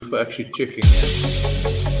for actually checking that.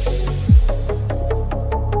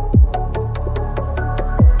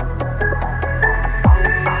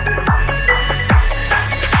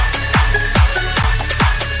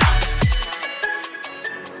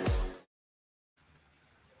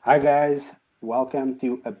 Hi guys, welcome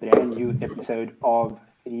to a brand new episode of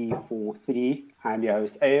 3FOUR3. I'm your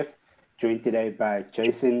host AF, joined today by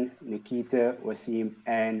Jason, Nikita, Wasim,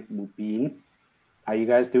 and Mubin. How you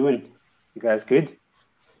guys doing? You guys good?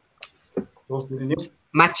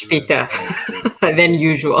 Much better than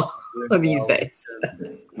usual these days.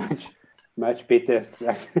 Much better.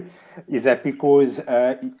 Is that because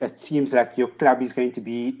it seems like your club is going to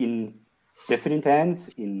be in different hands,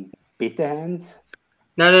 in better hands?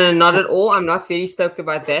 No, not at all. I'm not very stoked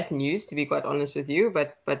about that news, to be quite honest with you,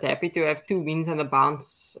 but happy to have 2 wins on the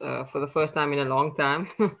bounce for the first time in a long time.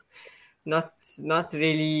 Not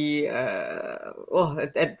really.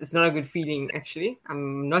 It's not a good feeling actually.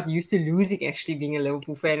 I'm not used to losing. Actually, being a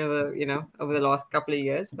Liverpool fan over the last couple of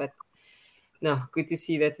years, but no, good to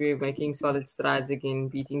see that we're making solid strides again,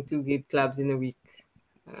 beating 2 good clubs in a week.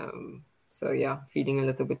 So yeah, feeling a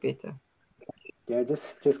little bit better. Yeah,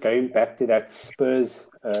 just going back to that Spurs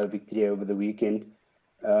victory over the weekend.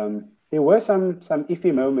 There were some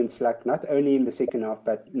iffy moments, like not only in the second half,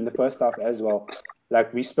 but in the first half as well.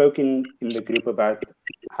 Like we spoke in the group about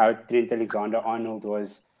how Trent Alexander-Arnold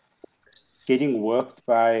was getting worked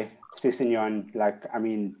by Sessegnon. Like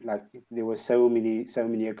there were so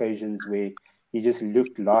many occasions where he just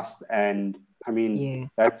looked lost, and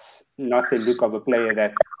that's not the look of a player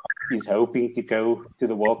that is hoping to go to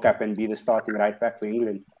the World Cup and be the starting right back for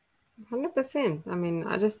England. 100%. I mean,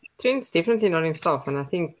 Trent's definitely not himself, and I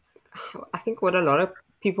think what a lot of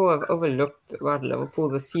people have overlooked about Liverpool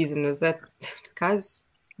this season is that, guys,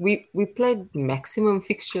 we played maximum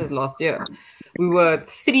fixtures last year. We were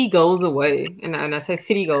 3 goals away, and I say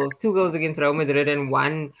 3 goals, 2 goals against Real Madrid and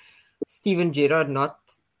 1 Steven Gerrard not,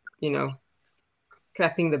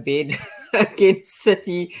 crapping the bed against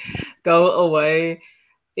City, go away.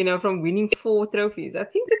 From winning 4 trophies. I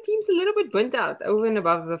think the team's a little bit burnt out over and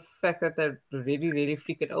above the fact that they're really, really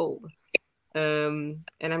freaking old. And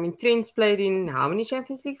I mean, Trent's played in how many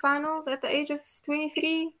Champions League finals at the age of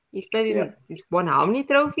 23? He's won how many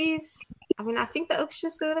trophies? I mean, I think the Oak's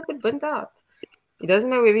just a little bit burnt out. He doesn't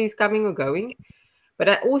know whether he's coming or going.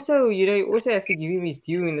 But you also have to give him his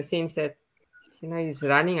due in the sense that, he's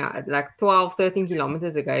running at like 12, 13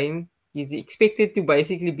 kilometers a game. He's expected to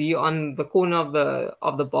basically be on the corner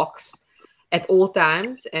of the box at all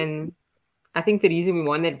times. And I think the reason we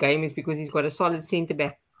won that game is because he's got a solid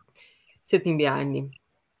centre-back sitting behind him.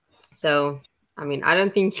 So, I mean, I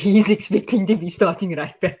don't think he's expecting to be starting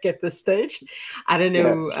right back at this stage. I don't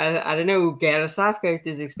know. Yeah. I don't know who Gareth Southgate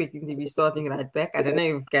is expecting to be starting right back. I don't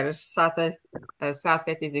know if Gareth Southgate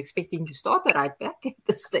is expecting to start a right back at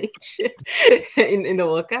this stage in the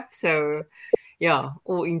World Cup. So, yeah,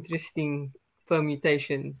 all interesting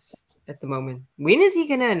permutations at the moment. When is he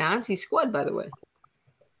going to announce his squad, by the way?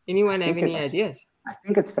 Anyone have any ideas? I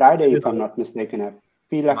think it's Friday, if I'm not mistaken. I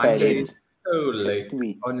feel like it's so late,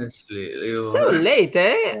 honestly. So late,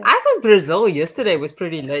 eh? Yeah. I thought Brazil yesterday was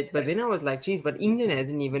pretty late, but then I was like, geez, but England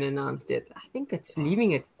hasn't even announced it. I think it's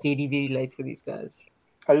leaving it very, very late for these guys.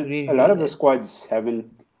 A lot of the squads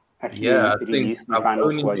haven't actually released the final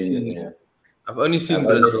squads. I've only seen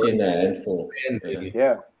Brazil. Seen a handful.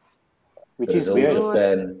 Yeah. Which Brazil, is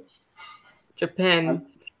weird. Japan.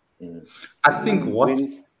 I think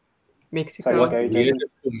Mexico. What weird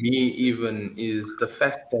for me even is the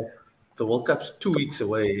fact that the World Cup's 2 weeks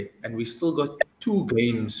away and we still got 2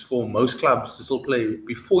 games for most clubs to still play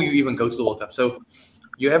before you even go to the World Cup. So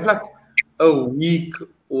you have like a week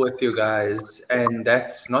with your guys, and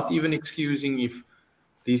that's not even excusing if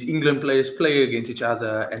these England players play against each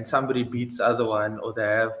other and somebody beats the other one, or they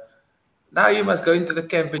have. Now you must go into the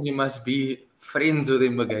camp and you must be friends with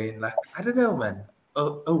him again. Like, I don't know, man.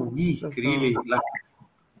 A week, really. Like,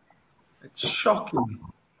 it's shocking.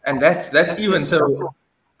 And that's even so.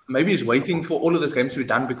 Maybe he's waiting for all of those games to be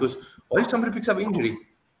done, because what if somebody picks up injury?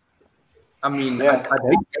 I mean, I'd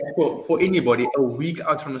hate for anybody a week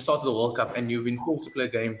out from the start of the World Cup and you've been forced to play a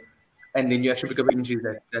game and then you actually pick up an injury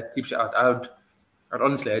that keeps you out. I'd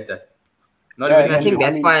honestly hate that. I think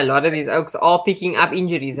that's why a lot of these Oaks are picking up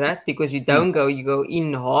injuries, right? Because you don't you go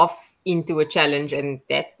in half into a challenge, and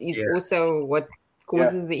that is also what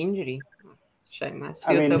causes the injury. Shame. I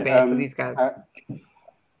feel so bad for these guys.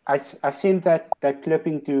 I sent that clip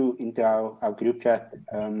into our group chat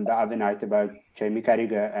the other night about Jamie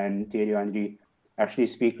Carragher and Thierry Henry actually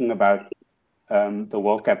speaking about the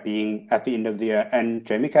World Cup being at the end of the year. And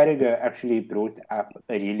Jamie Carragher actually brought up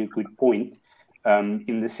a really good point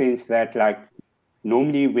in the sense that, like,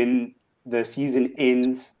 normally when the season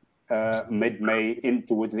ends mid-May,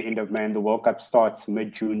 towards the end of May, and the World Cup starts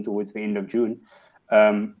mid-June, towards the end of June,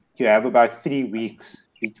 you have about 3 weeks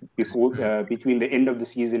between the end of the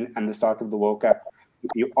season and the start of the World Cup.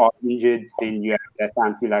 If you are injured, then you have that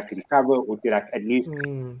time to like recover, or to like at least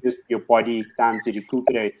just your body time to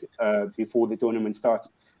recuperate before the tournament starts.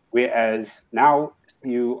 Whereas now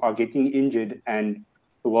you are getting injured and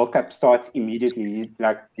the World Cup starts immediately.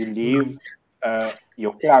 You leave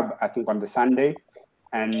your club, I think, on the Sunday,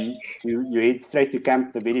 and you head straight to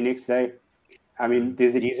camp the very next day. I mean,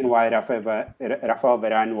 there's a reason why Rafael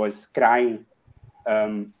Varane was crying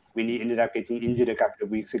when he ended up getting injured a couple of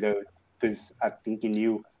weeks ago, because I think he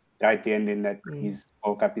knew right there and then that his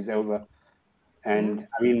World Cup is over. And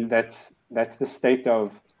I mean, that's the state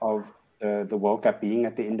of the World Cup being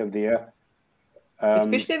at the end of the year.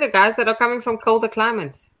 Especially the guys that are coming from colder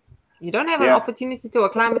climates. You don't have an opportunity to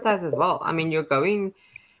acclimatize as well. I mean, you're playing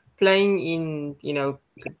in,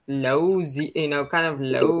 low, kind of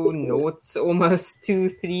low noughts, almost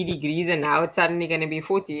 2-3 degrees, and now it's suddenly going to be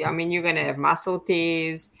 40. I mean, you're going to have muscle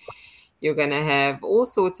tears. You're going to have all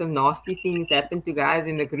sorts of nasty things happen to guys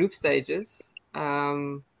in the group stages.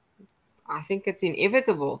 I think it's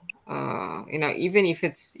inevitable. Even if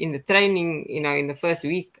it's in the training, in the first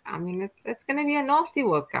week, I mean, it's going to be a nasty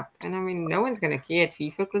World Cup. And I mean, no one's going to care at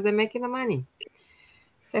FIFA because they're making the money.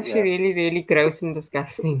 It's actually really, really gross and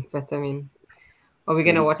disgusting. But I mean, are we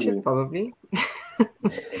going to watch it? Probably.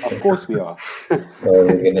 Of course we are. Well,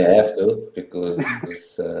 we're going to have to, because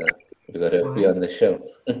we've got to be on the show.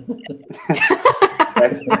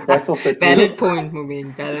 That's also valid point,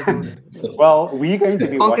 Mubin. Valid point. Well, we're going to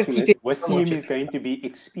be watching it. Wasim is going to be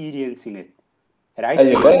experiencing it. Right? Are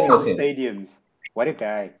you going to see stadiums? What a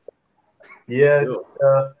guy. Yeah.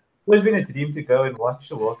 It's always been a dream to go and watch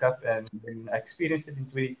the World Cup, and when I experienced it in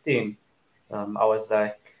 2010, I was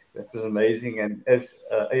like, that was amazing. And as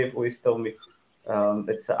AF always told me,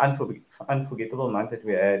 it's an unforgettable month that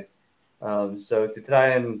we had. So to try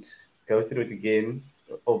and go through it again,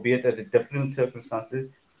 albeit under different circumstances,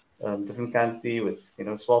 different country with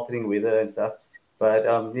sweltering weather and stuff, but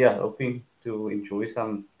hoping to enjoy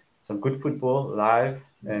some good football live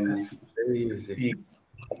and see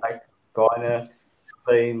like Ghana,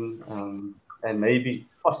 Spain, and maybe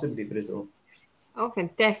possibly Brazil. Oh,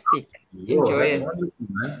 fantastic! Enjoy it.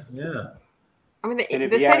 Man. Yeah. I mean,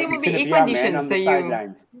 the stadium will be air conditioned, so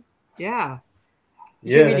you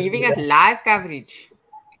should be leaving us live coverage.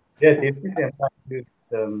 Yeah, definitely. I'm trying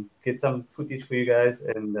to get some footage for you guys,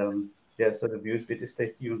 and so the viewers better stay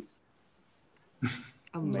tuned.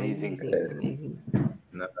 Amazing.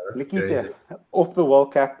 No, that's Nikita, crazy. Off the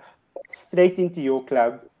World Cup, straight into your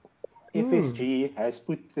club. FSG has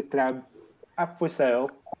put the club up for sale.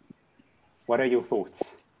 What are your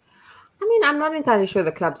thoughts? I mean, I'm not entirely sure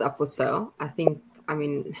the club's up for sale. I think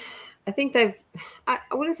they've, I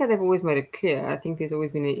wouldn't say they've always made it clear. I think there's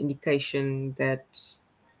always been an indication that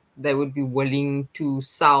they would be willing to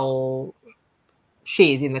sell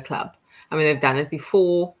shares in the club. I mean, they've done it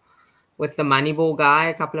before with the Moneyball guy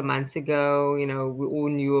a couple of months ago. We all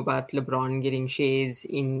knew about LeBron getting shares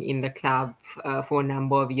in the club for a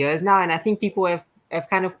number of years now. And I think people have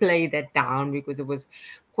kind of played that down because it was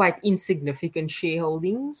quite insignificant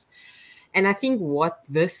shareholdings. And I think what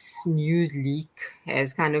this news leak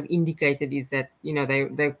has kind of indicated is that,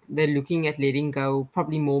 they're looking at letting go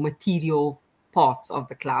probably more material parts of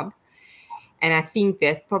the club. And I think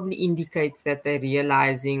that probably indicates that they're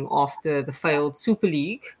realizing after the failed Super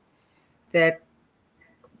League that,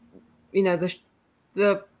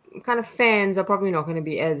 the kind of fans are probably not going to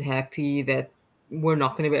be as happy that we're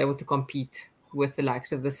not going to be able to compete with the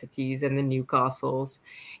likes of the Cities and the Newcastles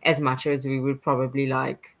as much as we would probably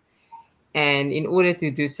like. And in order to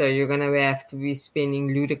do so, you're going to have to be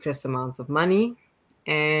spending ludicrous amounts of money.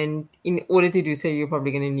 And in order to do so, you're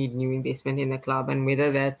probably going to need new investment in the club. And whether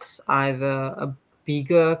that's either a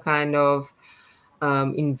bigger kind of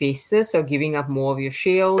investor, so giving up more of your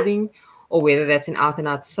shareholding, or whether that's an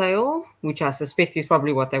out-and-out sale, which I suspect is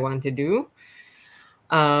probably what they want to do,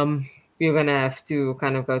 you're going to have to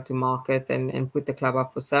kind of go to market and put the club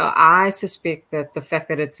up for sale. I suspect that the fact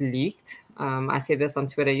that it's leaked, I said this on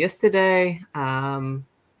Twitter yesterday,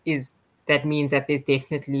 that means that there's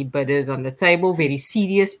definitely bidders on the table, very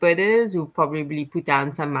serious bidders who probably put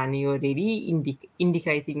down some money already,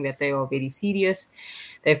 indicating that they are very serious.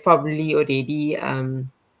 They've probably already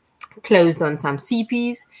closed on some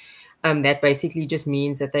CPs. That basically just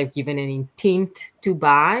means that they've given an intent to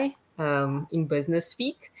buy in business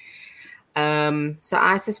speak. So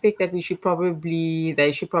I suspect that they should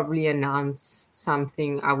probably announce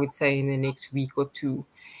something, I would say, in the next week or two.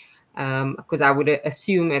 Because I would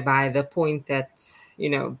assume by the point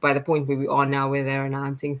where we are now, where they're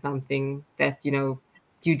announcing something, that, due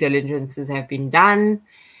diligences have been done,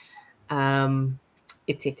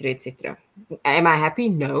 etc., etc. Am I happy?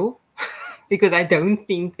 No. Because I don't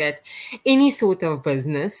think that any sort of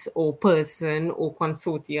business or person or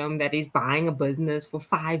consortium that is buying a business for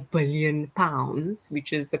 £5 billion,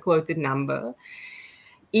 which is the quoted number,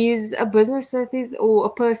 is a business that is, or a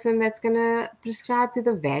person that's going to prescribe to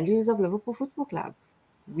the values of Liverpool Football Club.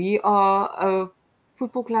 We are a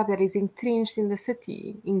football club that is entrenched in the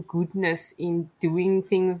city, in goodness, in doing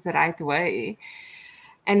things the right way.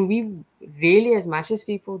 And we really, as much as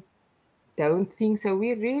people don't think so,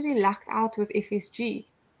 we're really lucked out with FSG.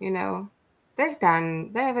 They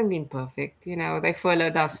haven't been perfect. They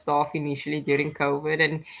followed our staff initially during COVID,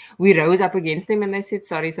 and we rose up against them and they said,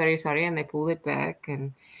 sorry, and they pulled it back.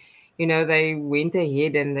 And, they went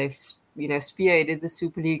ahead and they've, spearheaded the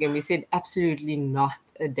Super League, and we said absolutely not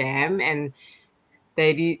a damn. And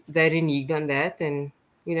they reneged on that, and,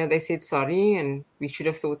 they said sorry, and we should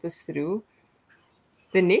have thought this through.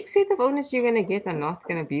 The next set of owners you're going to get are not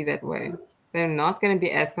going to be that way. They're not going to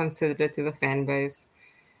be as considerate to the fan base.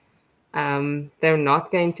 They're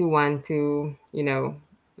not going to want to,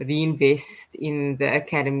 reinvest in the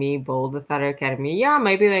academy, build the thorough academy. Yeah,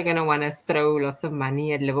 maybe they're going to want to throw lots of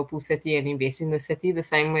money at Liverpool City and invest in the city the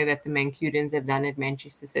same way that the Mancunians have done at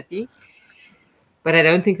Manchester City. But I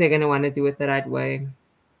don't think they're going to want to do it the right way.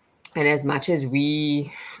 And as much as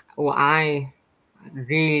I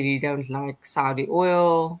really don't like Saudi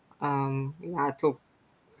oil, I talk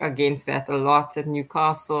against that a lot at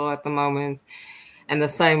Newcastle at the moment, and the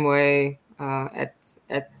same way at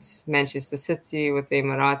Manchester City with the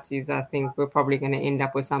Emiratis. I think we're probably going to end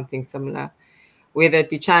up with something similar, whether it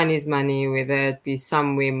be Chinese money, whether it be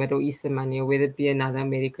somewhere Middle Eastern money, or whether it be another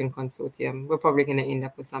American consortium. We're probably going to end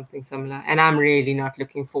up with something similar, and I'm really not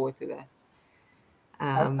looking forward to that.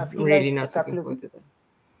 I feel really like not looking forward to that.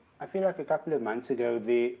 I feel like a couple of months ago,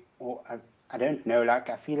 I don't know, like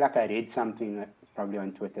I feel like I read something, probably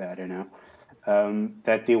on Twitter, I don't know,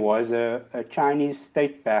 that there was a Chinese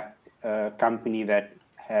state-backed company that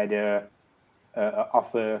had a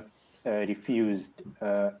offer refused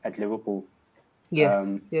at Liverpool.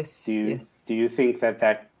 Yes. Do you think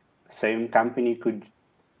that same company could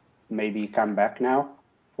maybe come back now?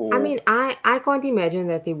 I mean, I can't imagine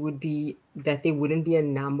that there wouldn't be a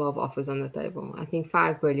number of offers on the table. I think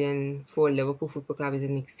 5 billion for Liverpool Football Club is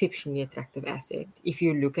an exceptionally attractive asset. If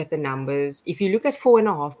you look at the numbers, if you look at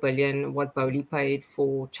 4.5 billion, what Bowley paid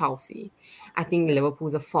for Chelsea, I think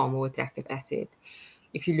Liverpool's a far more attractive asset.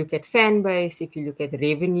 If you look at fan base, if you look at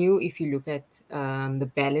revenue, if you look at the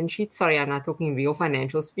balance sheet, sorry, I'm not talking real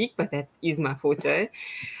financial speak, but that is my forte.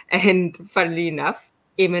 And funnily enough,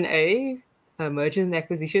 M&A, mergers and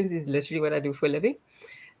acquisitions, is literally what I do for a living.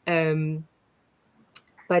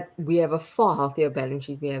 But we have a far healthier balance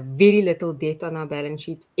sheet. We have very little debt on our balance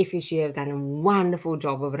sheet. FSG have done a wonderful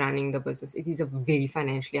job of running the business. It is a very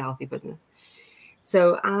financially healthy business.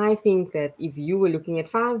 So I think that if you were looking at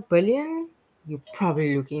 5 billion, you're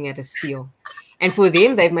probably looking at a steal. And for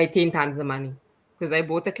them, they've made 10 times the money, because they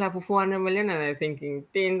bought the club for 400 million and they're thinking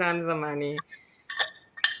 10 times the money.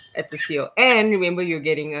 It's a steal. And remember, you're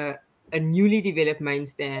getting a newly developed main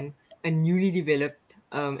stand, a newly developed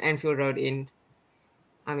Anfield Road end.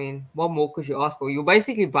 I mean, what more could you ask for? You're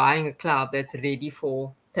basically buying a club that's ready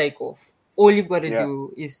for takeoff. All you've got to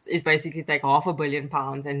do is basically take £500 million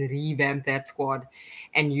and revamp that squad,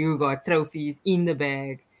 and you got trophies in the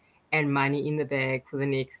bag and money in the bag for the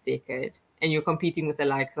next decade. And you're competing with the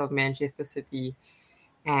likes of Manchester City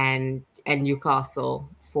and Newcastle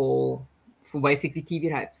for basically TV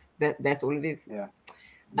rights. That's all it is. Yeah.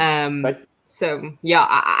 I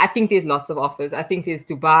think there's lots of offers. I think there's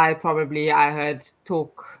Dubai, probably. I heard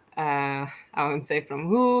talk, I won't say from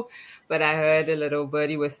who, but I heard a little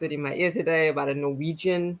birdie whisper in my ear today about a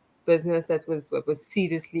Norwegian business that was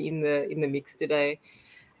seriously in the mix today.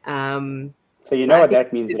 So you know what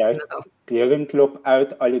that means, right? Jurgen Klopp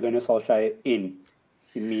out, Ole Gunnar Solskjaer in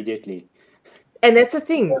immediately. And that's the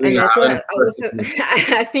thing. And that's what I also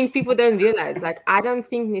I think people don't realize. Like, I don't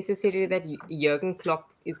think necessarily that Jurgen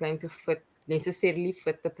Klopp is going to necessarily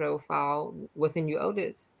fit the profile with the new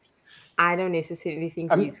owners. I don't necessarily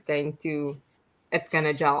think it's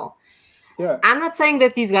gonna gel. Yeah. I'm not saying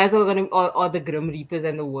that these guys are the Grim Reapers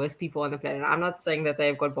and the worst people on the planet. I'm not saying that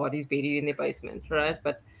they've got bodies buried in their basement, right?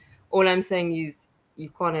 But all I'm saying is you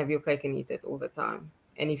can't have your cake and eat it all the time.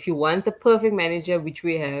 And if you want the perfect manager, which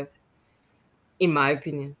we have, in my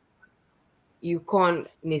opinion, you can't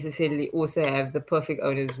necessarily also have the perfect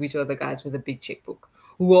owners, which are the guys with a big checkbook,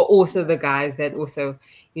 who are also the guys that also,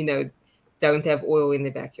 don't have oil in the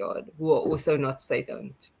backyard, who are also not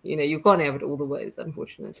state-owned. You can't have it all the ways,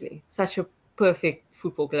 unfortunately. Such a perfect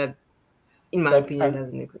football club, in my opinion,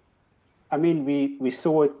 doesn't exist. I mean, we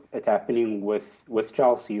saw it happening with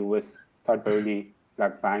Chelsea, with Todd Bowley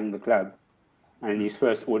buying the club, and his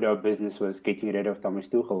first order of business was getting rid of Thomas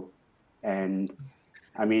Tuchel. And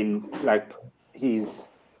I mean, he's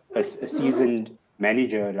a seasoned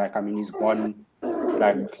manager. He's won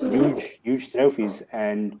huge trophies,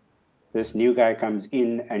 and this new guy comes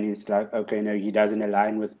in and he's like, okay, no, he doesn't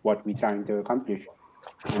align with what we're trying to accomplish.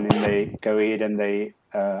 And then they go ahead and they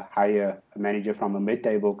hire a manager from a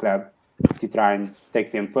mid-table club to try and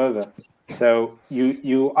take them further. So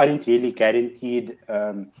you aren't really guaranteed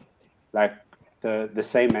the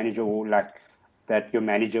same manager, or that your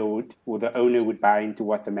manager would, or the owner would buy into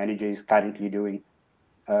what the manager is currently doing,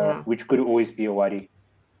 which could always be a worry.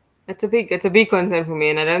 It's a big concern for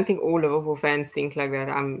me, and I don't think all Liverpool fans think like that.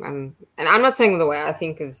 And I'm not saying the way I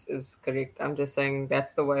think is correct. I'm just saying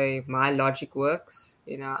that's the way my logic works.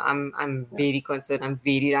 I'm very concerned. I'm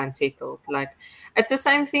very unsettled. It's the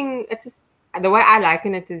same thing. It's just, the way I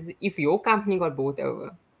liken it is, if your company got bought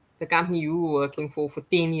over, the company you were working for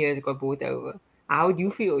 10 years got bought over, how would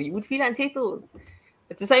you feel? You would feel unsettled.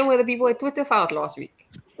 It's the same way the people at Twitter felt last week.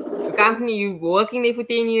 The company you were working there for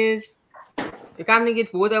 10 years. The company gets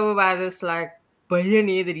bought over by this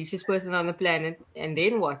billionaire, the richest person on the planet, and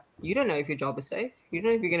then what? You don't know if your job is safe. You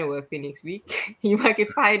don't know if you're going to work there next week. You might get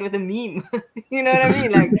fired with a meme. You know what I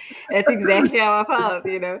mean? That's exactly how I felt.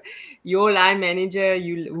 Your line manager,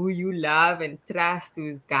 who you love and trust,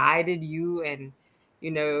 who's guided you and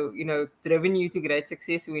driven you to great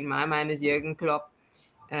success, who in my mind is Jurgen Klopp,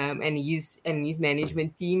 and his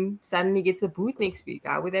management team, suddenly gets the boot next week.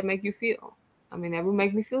 How would that make you feel? I mean, that would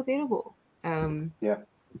make me feel terrible. And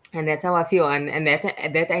that's how I feel, and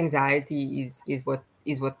that anxiety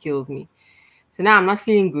is what kills me. So now I'm not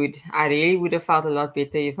feeling good. I really would have felt a lot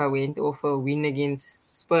better if I went off a win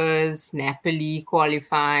against Spurs, Napoli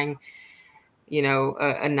qualifying,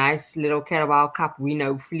 a nice little Carabao Cup win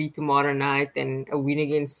hopefully tomorrow night, and a win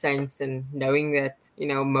against Saints, and knowing that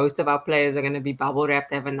most of our players are going to be bubble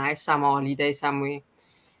wrapped, have a nice summer holiday somewhere,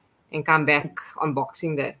 and come back on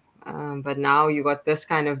Boxing Day. But now you got this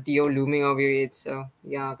kind of deal looming over your head. So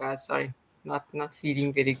yeah, guys, sorry, not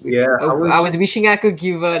feeling very good. Yeah, I was wishing I could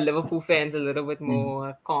give Liverpool fans a little bit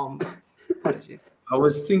more calm. But apologies. I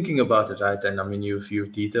was thinking about it, right? And I mean, you've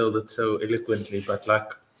detailed it so eloquently. But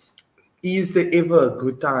is there ever a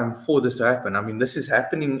good time for this to happen? I mean, this is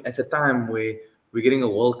happening at a time where we're getting a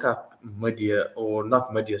World Cup mid-year, or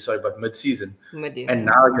not mid-year, sorry, but mid-season. And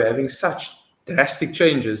now you're having such drastic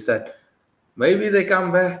changes that maybe they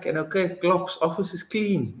come back and, okay, Klopp's office is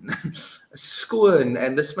clean, schoon,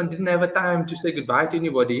 and this one didn't have a time to say goodbye to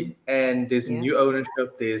anybody, and there's new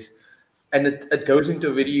ownership, and it goes into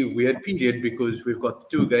a very weird period because we've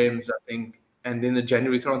got 2 games, I think, and then the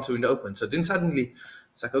January transfer window open. So then suddenly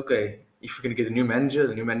it's okay, if you're going to get a new manager,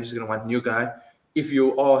 the new manager's going to want a new guy. If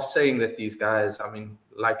you are saying that these guys, I mean,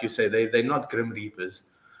 like you say, they're not Grim Reapers,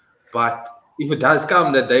 but if it does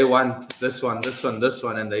come that they want this one,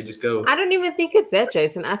 and they just go. I don't even think it's that,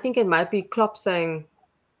 Jason. I think it might be Klopp saying,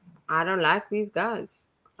 I don't like these guys.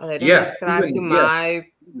 Or they don't subscribe to my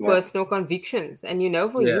personal convictions. And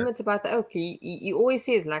for him, it's about the oak. He always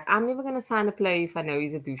says, I'm never going to sign a player if I know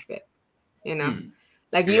he's a douchebag.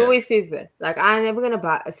 He always says that. I'm never going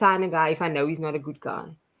to sign a guy if I know he's not a good guy.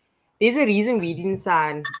 There's a reason we didn't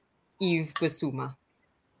sign Yves Bissouma.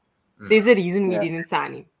 There's a reason we didn't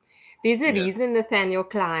sign him. There's a reason Nathaniel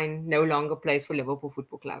Klein no longer plays for Liverpool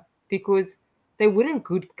Football Club, because they weren't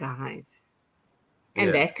good guys.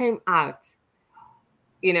 And that came out,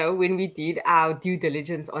 when we did our due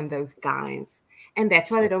diligence on those guys. And that's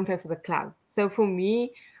why they don't play for the club. So for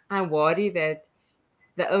me, I worry that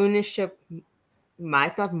the ownership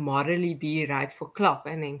might not morally be right for Klopp,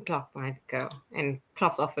 and then Klopp might go. And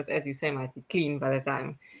Klopp's office, as you say, might be clean by the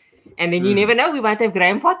time. And then you never know, we might have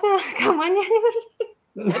Graham Potter come on January.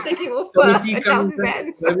 I'm taking off Chelsea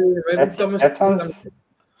fans. That sounds.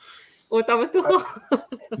 Or Thomas Tuchel.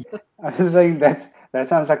 I was saying that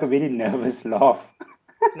sounds like a very nervous laugh.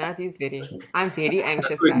 No, it is I'm very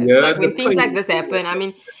anxious, guys. When things like this happen, I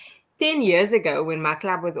mean, 10 years ago, when my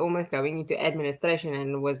club was almost going into administration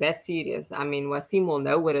and was that serious, I mean, Wasim will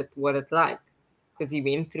know what it's like, because he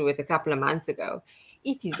went through it a couple of months ago.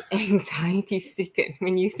 It is anxiety-stricken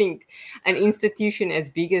when you think an institution as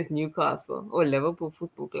big as Newcastle or Liverpool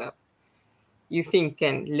Football Club, you think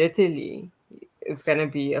literally it's going to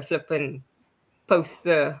be a flippin'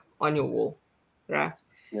 poster on your wall. right?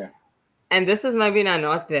 Yeah. And this is maybe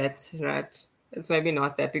not that, right? It's maybe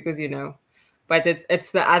not that because but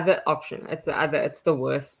it's the other option. It's the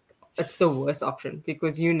worst. It's the worst option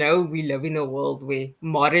because we live in a world where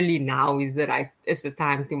morally now is the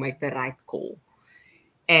time to make the right call.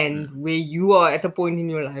 And where you are at a point in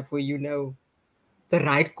your life where the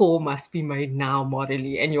right call must be made now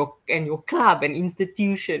morally, and your club and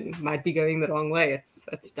institution might be going the wrong way.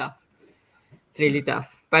 It's tough. It's really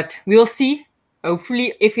tough. But we'll see.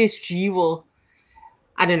 Hopefully FSG will,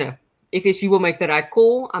 I don't know, FSG will make the right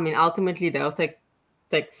call. I mean, ultimately they'll take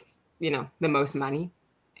the most money.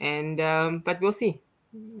 And but we'll see.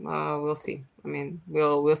 We'll see. I mean,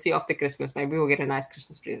 we'll see after Christmas. Maybe we'll get a nice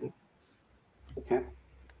Christmas present. Okay.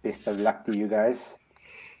 Best of luck to you guys.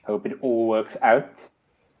 Hope it all works out.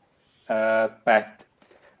 But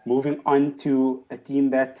moving on to a team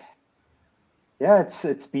that,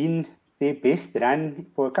 it's been their best run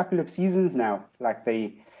for a couple of seasons now. Like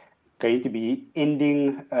they going to be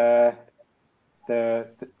ending the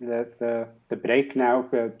break now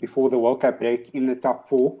before the World Cup break in the top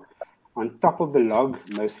 4, on top of the log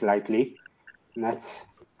most likely. And that's,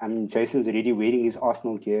 Jason's already wearing his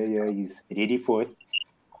Arsenal gear here. He's ready for it.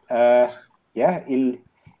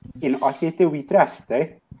 In Arteta we trust,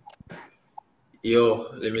 eh? Yo,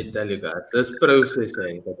 let me tell you guys, this process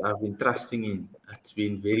that I've been trusting in, it's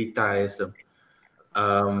been very tiresome.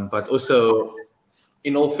 But also,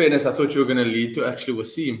 in all fairness, I thought you were going to lead to actually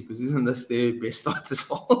Wasim, because isn't this their best start as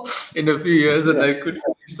well in a few years that they could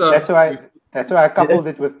start? That's why I coupled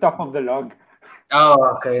it with top of the log.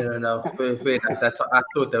 Oh, okay, no, fair enough. That's what I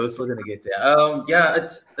thought they were still going to get there.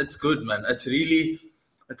 It's good, man.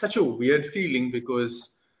 It's such a weird feeling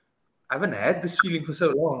because I haven't had this feeling for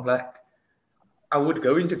so long. Like, I would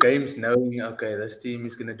go into games knowing, okay, this team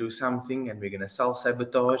is going to do something and we're going to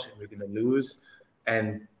self-sabotage and we're going to lose.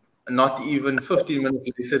 And not even 15 minutes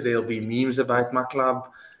later, there'll be memes about my club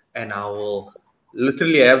and I will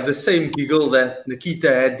literally have the same giggle that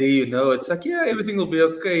Nikita had there, It's like, yeah, everything will be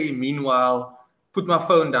okay. Meanwhile, put my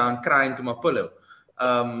phone down, cry into my pillow.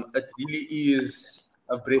 It really is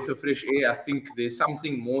a breath of fresh air. I think there's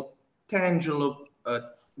something more tangible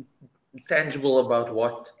about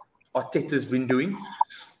what Arteta's been doing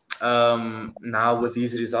now with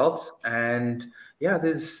these results. And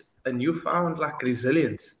there's a newfound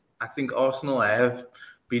resilience. I think Arsenal have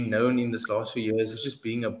been known in this last few years as just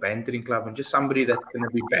being a bantering club and just somebody that's going to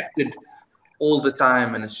be battered all the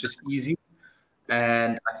time and it's just easy.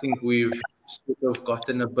 And I think we've sort of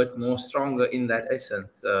gotten a bit more stronger in that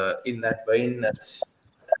essence, in that vein.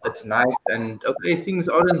 It's nice. And okay, things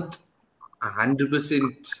aren't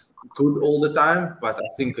 100% good all the time, but I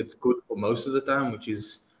think it's good for most of the time, which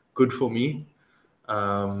is good for me.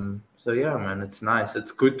 So yeah, man, it's nice.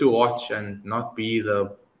 It's good to watch and not be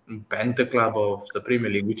the banter club of the Premier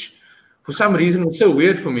League, which for some reason was so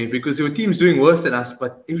weird for me because there were teams doing worse than us,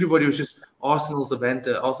 but everybody was just Arsenal's the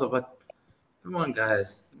banter also. But come on,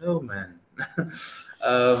 guys, no, man.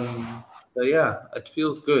 So yeah, it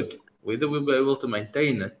feels good. Whether we'll be able to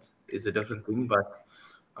maintain it is a different thing, but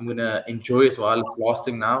I'm going to enjoy it while it's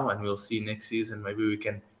lasting now, and we'll see next season. Maybe we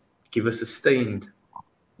can give a sustained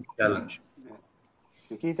challenge.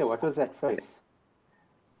 Nikita, what was that face?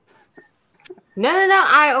 No.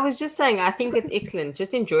 I was just saying, I think it's excellent.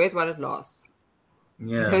 Just enjoy it while it lasts.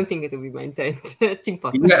 Yeah. I don't think it will be maintained. It's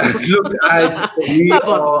impossible. Yeah, look, we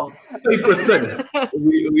are paper thin.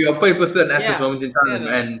 We are paper thin at this moment in time,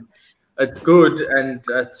 and it's good and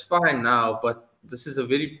it's fine now. But this is a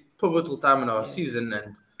very pivotal time in our season,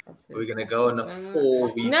 and we're gonna go on a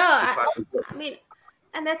 4 week. I mean,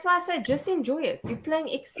 and that's why I say just enjoy it. You're playing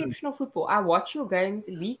exceptional football. I watch your games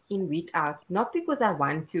week in, week out, not because I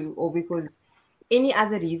want to or because any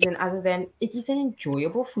other reason other than it is an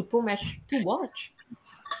enjoyable football match to watch.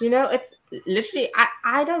 It's literally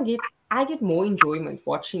I get more enjoyment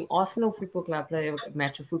watching Arsenal Football Club play a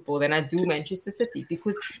match of football than I do Manchester City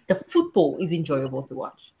because the football is enjoyable to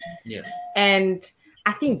watch. Yeah. And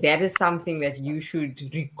I think that is something that you should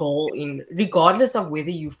regale in, regardless of whether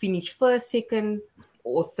you finish first, second,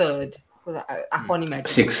 or third. Because I can't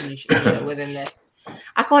imagine you finish any lower than that.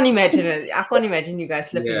 I can't imagine it. I can't imagine you guys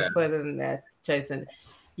slipping further than that, Jason.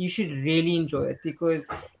 You should really enjoy it because,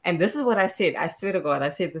 and this is what I said. I swear to God, I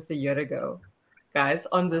said this a year ago, guys,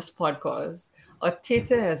 on this podcast.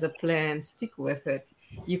 Arteta has a plan. Stick with it.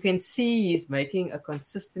 You can see he's making a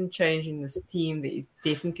consistent change in this team. There is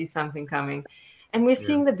definitely something coming. And we're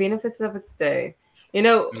seeing the benefits of it today.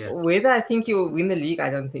 Whether I think you'll win the league, I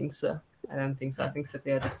don't think so. I don't think so. I think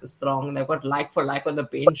City are just as strong. They've got like for like on the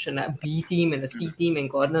bench and a B team and a C team and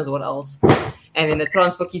God knows what else. And then a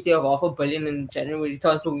transfer kitty of $500 million in January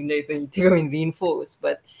transfer window if they need to go and reinforce.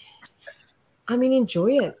 But I mean,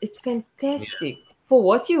 enjoy it. It's fantastic. For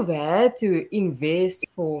what you've had to invest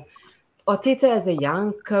for Arteta as a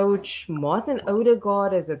young coach, Martin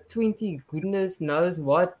Odegaard as a 20, goodness knows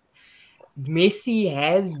what. Messi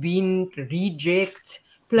has been reject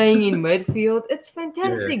playing in midfield. It's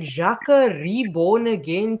fantastic. Xhaka reborn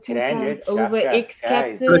again 2 times Granite over, Xhaka,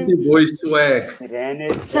 ex-captain. Pretty boy swag.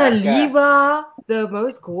 Granite Xhaka. Saliba, the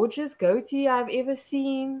most gorgeous goatee I've ever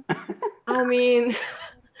seen. I mean,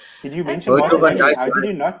 Did you mention Both of us Martinelli? like How did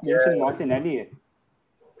you that. not mention Martinelli?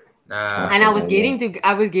 Nah. and I was getting to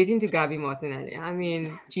Gabi Martinelli. I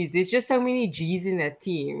mean, geez, there's just so many G's in that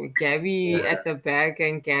team. Gabby at the back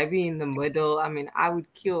and Gabby in the middle. I mean, I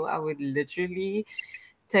would literally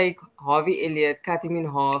take Harvey Elliott, cut him in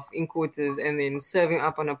half in quarters, and then serve him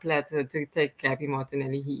up on a platter to take Gabby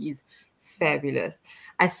Martinelli. He is fabulous.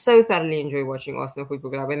 I so thoroughly enjoy watching Arsenal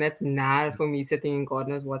Football Club, and that's not for me sitting in God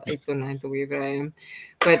knows what 8th or 9th or wherever I am.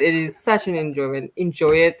 But it is such an enjoyment.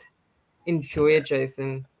 Enjoy it,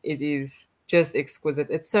 Jason. It is just exquisite.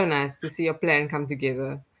 It's so nice to see a plan come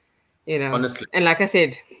together, you know. Honestly. And like I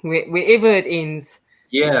said, wherever it ends,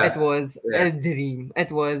 Yeah. it was a dream.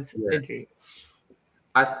 It was a dream.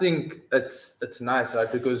 I think it's nice,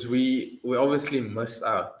 right? Because we obviously missed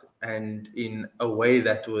out, and in a way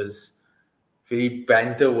that was very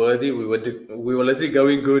banter worthy. We were literally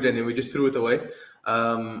going good, and then we just threw it away.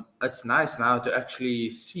 It's nice now to actually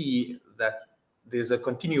see that there's a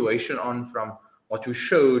continuation on from what we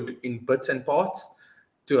showed in bits and parts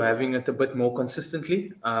to having it a bit more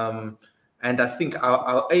consistently. And I think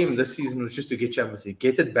our aim this season was just to get Champions League,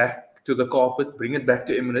 get it back to the carpet, bring it back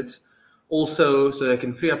to Emirates. Also, so I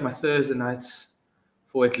can free up my Thursday nights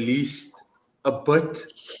for at least a bit.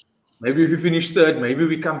 Maybe if we finish third, maybe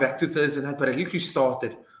we come back to Thursday night, but at least we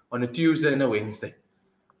started on a Tuesday and a Wednesday.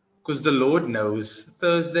 Because the Lord knows,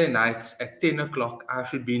 Thursday nights at 10 o'clock, I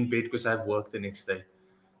should be in bed because I have work the next day.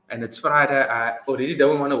 And it's Friday, I already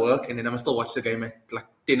don't want to work, and then I must still watch the game at like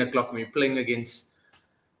 10 o'clock when we're playing against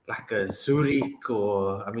like a Zurich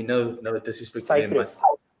or, I mean, no disrespect to them, but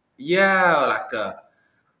yeah, like a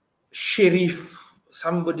Sheriff,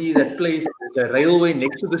 somebody that plays, there's a railway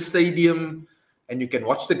next to the stadium, and you can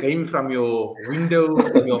watch the game from your window.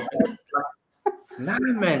 Nah,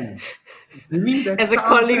 man. As a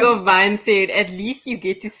colleague of mine said, at least you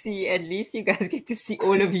guys get to see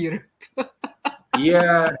all of Europe.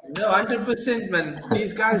 Yeah, no, 100%, man.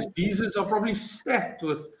 These guys' visas are probably stacked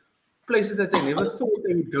with places that they never thought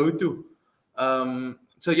they would go to.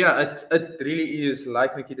 So yeah, it really is,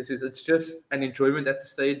 like Nikita says, it's just an enjoyment at the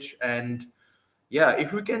stage. And yeah,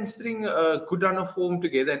 if we can string a good run of form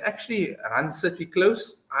together and actually run City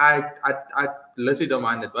close, I literally don't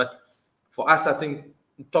mind it. But for us, I think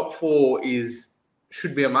top 4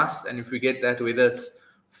 should be a must. And if we get that, whether it's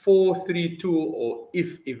 4-3-2 or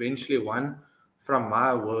if eventually 1, from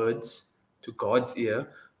my words to God's ear,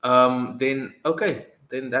 then okay,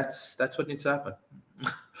 then that's what needs to happen.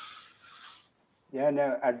 Yeah,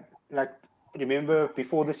 no, I remember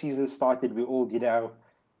before the season started, we all did our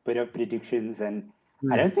bit of predictions, and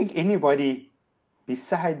I don't think anybody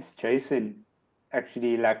besides Jason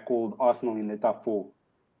actually called Arsenal in the top 4.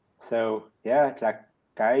 So yeah,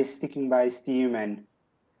 guys sticking by his team, and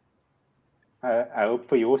I hope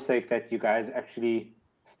for your sake that you guys actually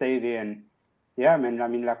stay there. And yeah, man, I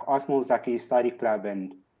mean, Arsenal's a historic club,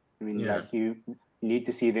 and I mean, you need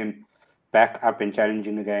to see them back up and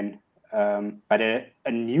challenging again. But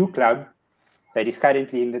a new club that is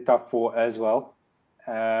currently in the top 4 as well.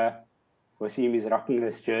 Wasim is rocking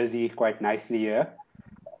this jersey quite nicely here.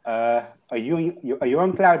 Are you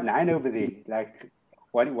on cloud 9 over there?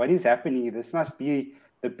 What is happening? This must be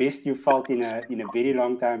the best you felt in a very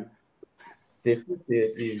long time. Definitely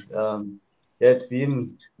it is. It's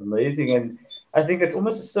been amazing, and I think it's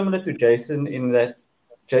almost similar to Jason in that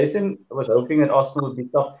Jason was hoping that Arsenal would be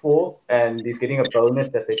top 4, and he's getting a bonus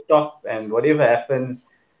that they top, and whatever happens,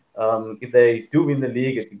 if they do win the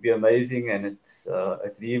league, it would be amazing, and it's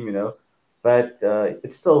a dream, you know. But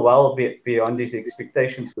it's still well beyond his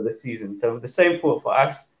expectations for the season. So the same for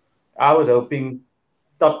us. I was hoping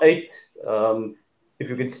top 8. If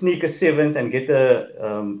you could sneak a 7th and get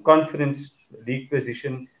a conference league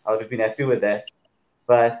position, I would have been happy with that.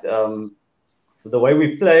 But the way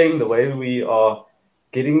we're playing, the way we are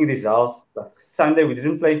getting results, like Sunday we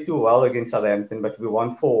didn't play too well against Southampton, but we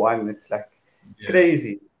won 4-1. It's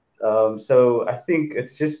crazy. So I think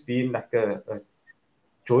it's just been a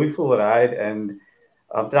joyful ride, and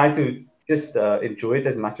I'm trying to just enjoy it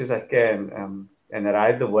as much as I can and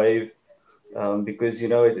ride the wave because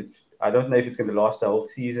I don't know if it's going to last the whole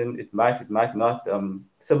season. It might not.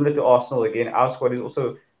 Similar to Arsenal again, our squad is also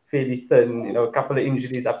fairly thin. A couple of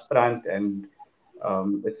injuries up front, and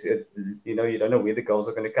you don't know where the goals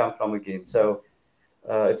are going to come from again. So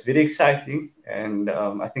it's very exciting, and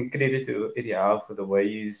I think credit to Eddie Howe for the way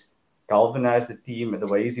he's galvanized the team and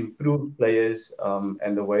the way he's improved players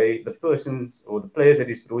and the way the persons or the players that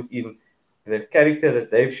he's brought in, the character that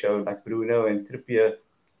they've shown, like Bruno and Trippier,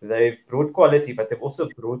 they've brought quality, but they've also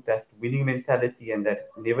brought that winning mentality and that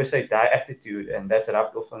never say die attitude, and that's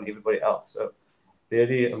rubbed off on everybody else. So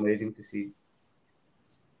really amazing to see.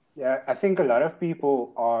 Yeah, I think a lot of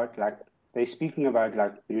people are like, they're speaking about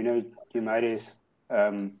like Bruno Guimaraes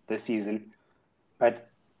this season, but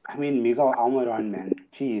I mean Miguel Almiron, man,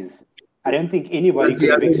 jeez, I don't think anybody could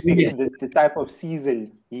have expected the type of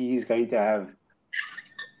season he's going to have.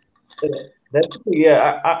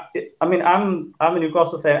 I mean, I'm a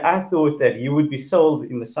Newcastle fan. I thought that he would be sold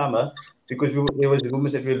in the summer because there was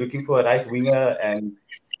rumors that we were looking for a right winger, and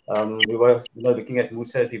we were looking at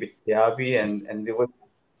Musa Diaby, and there were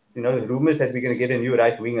rumors that we're going to get a new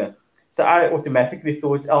right winger. So I automatically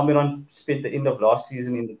thought Almiron spent the end of last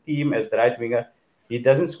season in the team as the right winger. He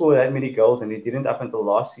doesn't score that many goals, and he didn't up until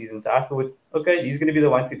last season. So I thought, okay, he's going to be the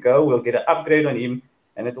one to go. We'll get an upgrade on him,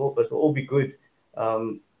 and it'll all be good.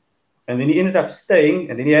 And then he ended up staying,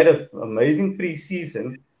 and then he had an amazing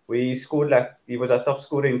pre-season where he scored he was our top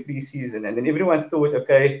scorer in pre-season. And then everyone thought,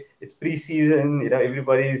 okay, it's pre-season,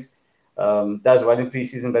 everybody's does well in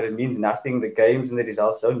pre-season, but it means nothing. The games and the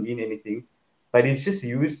results don't mean anything. But he's just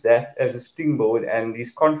used that as a springboard, and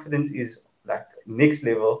his confidence is like next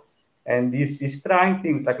level. And he's trying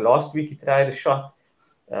things. Like last week, he tried a shot,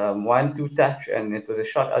 1-2 touch, and it was a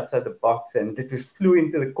shot outside the box, and it just flew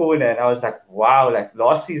into the corner. And I was like, wow! Like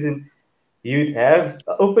last season, he would have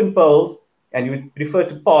open poles, and you would prefer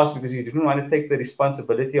to pass because you didn't want to take the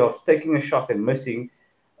responsibility of taking a shot and missing.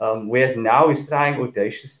 Whereas now he's trying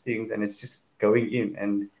audacious things, and it's just going in.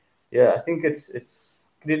 And yeah, I think it's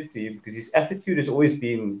credit to him because his attitude has always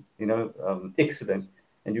been, excellent,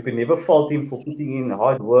 and you can never fault him for putting in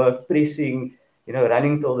hard work, pressing,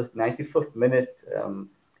 running till the 95th minute,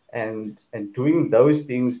 and doing those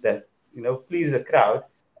things that please the crowd.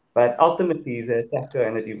 But ultimately, he's an attacker,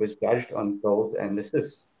 and that he was judged on goals and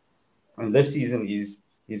assists. And this season, he's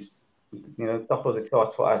top of the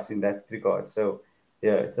charts for us in that regard. So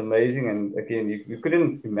yeah, it's amazing. And again, you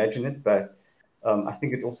couldn't imagine it, but I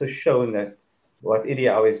think it's also shown that what Eddie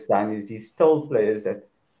Howe has done is he's told players that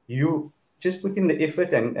you just put in the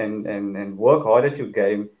effort and work hard at your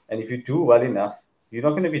game, and if you do well enough, you're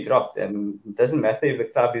not going to be dropped. And it doesn't matter if the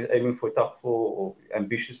club is aiming for top 4 or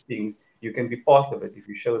ambitious things. You can be part of it if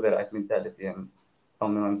you show the right mentality, and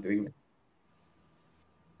I'm doing it.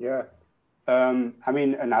 Yeah. I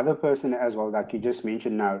mean, another person as well, like you just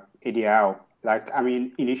mentioned now, Eddie Howe. Like, I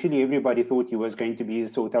mean, initially everybody thought he was going to be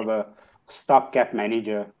sort of a stopgap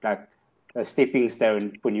manager, like a stepping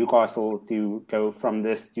stone for Newcastle to go from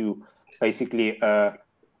this to basically a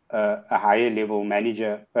higher level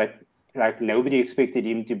manager. But like nobody expected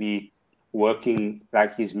him to be working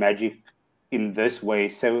like his magic in this way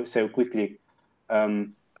so quickly.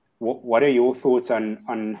 What are your thoughts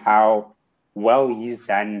on how well he's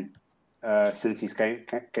done since he's came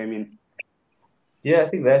in? Yeah, I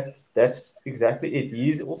think that's exactly it.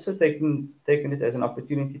 He's also taken it as an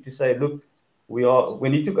opportunity to say, look,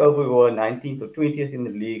 when he took over, we were 19th or 20th in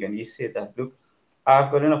the league, and he said that, look,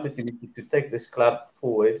 I've got an opportunity to take this club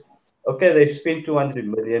forward. Okay, they've spent 200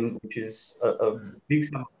 million, which is a big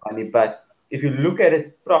sum of money, but if you look at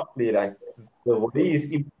it properly, like the way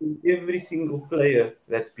he's improved every single player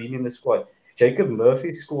that's been in the squad. Jacob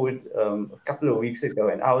Murphy scored a couple of weeks ago,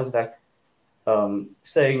 and I was like,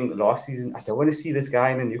 saying last season, I don't want to see this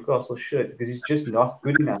guy in a Newcastle shirt because he's just not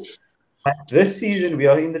good enough. But this season, we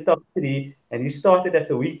are in the top 3, and he started at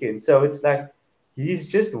the weekend. So it's like he's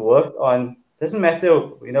just worked on, doesn't matter,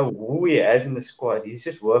 who he has in the squad. He's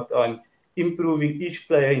just worked on improving each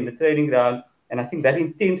player in the training ground. And I think that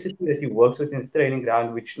intensity that he works with in the training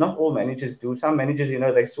ground, which not all managers do. Some managers,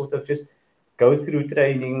 they sort of just go through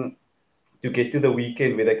training to get to the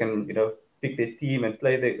weekend where they can, pick their team and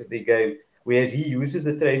play the game. Whereas he uses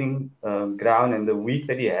the training ground and the week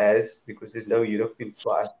that he has, because there's no European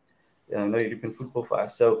for us, no European football for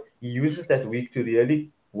us. So he uses that week to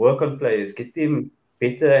really work on players, get them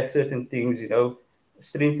better at certain things,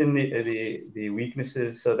 strengthen the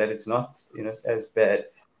weaknesses so that it's not, as bad.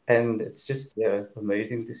 And it's just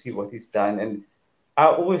amazing to see what he's done. And I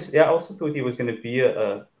also thought he was going to be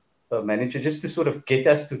a manager just to sort of get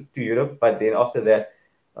us to Europe. But then after that,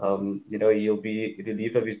 he'll be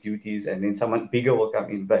relieved of his duties, and then someone bigger will come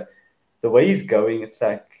in. But the way he's going, it's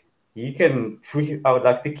like I would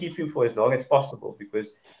like to keep him for as long as possible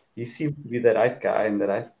because he seems to be the right guy and the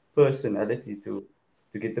right personality to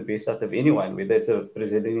get the best out of anyone, whether it's a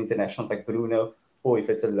Brazilian international like Bruno or if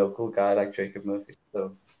it's a local guy like Jacob Murphy.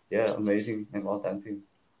 So yeah, amazing and well done to him.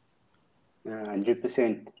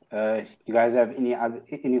 100%. You guys have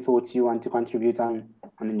any thoughts you want to contribute on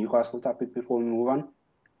the Newcastle topic before we move on?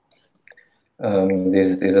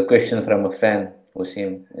 There's a question from a fan,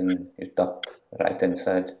 Wasim, in your top right-hand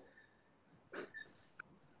side.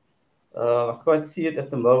 I can't see it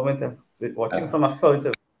at the moment. I'm watching from my phone,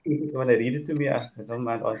 so if you want to read it to me, I don't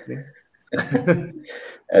mind answering.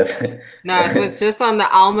 No, it was just on the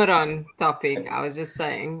Almiron topic. I was just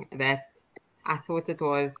saying that I thought it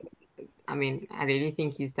was, I really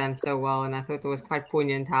think he's done so well, and I thought it was quite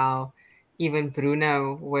poignant how even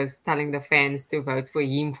Bruno was telling the fans to vote for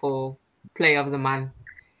him for Player of the Month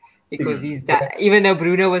because he's that. Even though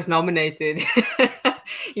Bruno was nominated,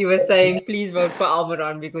 he was saying, please vote for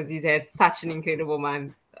Almiron because he's had such an incredible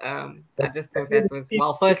month. I just thought that was,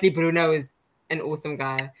 well, firstly, Bruno is an awesome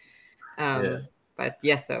guy. But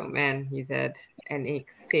yes, he's had an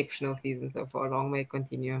exceptional season so far. Long may it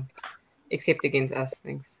continue, except against us.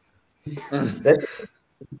 Thanks.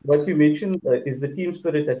 What you mentioned is the team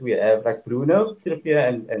spirit that we have. Like Bruno, Trippier,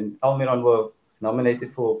 and Almiron were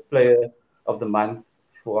nominated for Player of the Month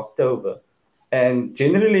for October. And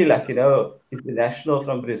generally, international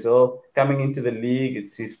from Brazil coming into the league,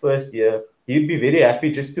 it's his first year. He'd be very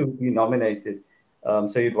happy just to be nominated.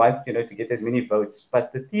 So you'd want, to get as many votes.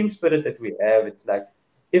 But the team spirit that we have, it's like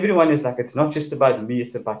everyone is like, it's not just about me,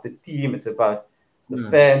 it's about the team, it's about the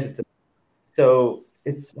fans. So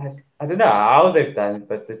it's like, I don't know how they've done it,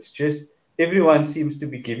 but it's just everyone seems to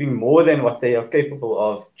be giving more than what they are capable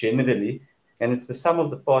of generally. And it's the sum of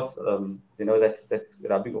the parts, that's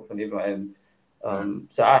rubbing off on everyone. And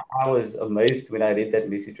so I was amazed when I read that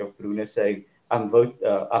message of Bruno saying, I'm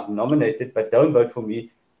nominated, but don't vote for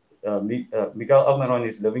me. Miguel Almiron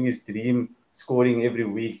is living his dream, scoring every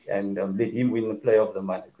week, and let him win the Player of the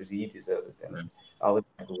Month because he deserves it. And I was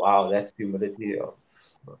like, wow, that's humility.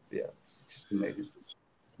 It's just amazing.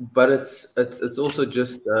 But it's also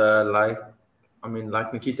just like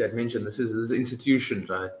Nikita had mentioned, this is an institution,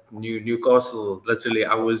 right? Newcastle. Literally,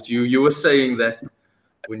 you were saying that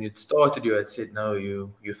when you started, you had said no,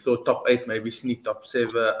 you thought top 8, maybe sneak top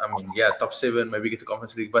 7. Top 7, maybe get to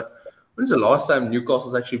Conference League. But when's the last time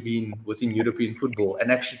Newcastle's actually been within European football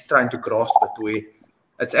and actually trying to grasp it, where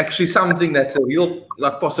it's actually something that's a real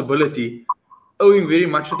possibility, owing very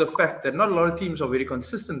much to the fact that not a lot of teams are very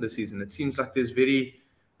consistent this season. It seems like it's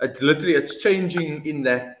changing in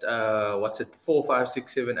that 4, 5,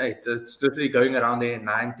 6, 7, 8. It's literally going around there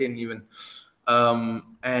 9, 10 even.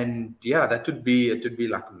 That would be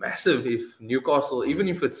like massive if Newcastle, even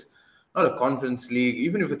if it's not a Conference League,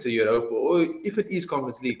 even if it's a Europa, or if it is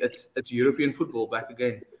Conference League, it's European football back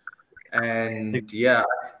again. And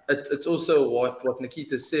it's also what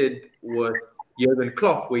Nikita said with Jurgen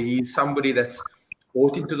Klopp, where he's somebody that's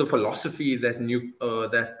bought into the philosophy that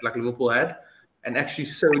Liverpool had and actually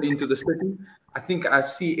sewed into the city. I think I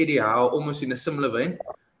see Eddie Howe almost in a similar vein.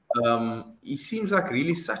 He seems like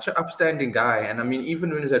really such an upstanding guy. And even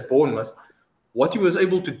when he was at Bournemouth, what he was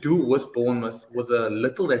able to do with Bournemouth with the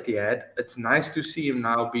little that he had, it's nice to see him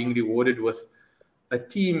now being rewarded with a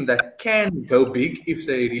team that can go big if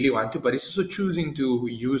they really want to, but he's also choosing to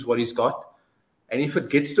use what he's got. And if it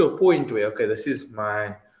gets to a point where, okay, this is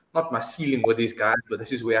not my ceiling with these guys, but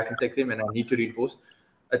this is where I can take them and I need to reinforce,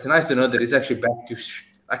 it's nice to know that he's actually back to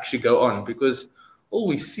actually go on, because all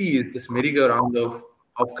we see is this merry-go-round of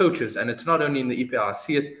coaches, and it's not only in the EPL. I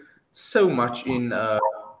see it so much in our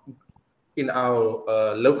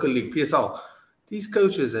local league, PSL. These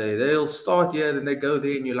coaches, they'll start here, then they go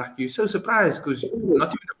there, and you're so surprised because not even a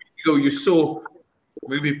week ago you saw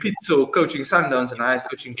maybe Pizzo coaching Sundowns and Ayers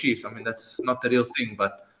coaching Chiefs. That's not the real thing,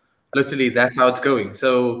 but literally that's how it's going.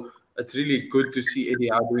 So it's really good to see Eddie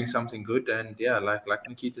Howe doing something good, and like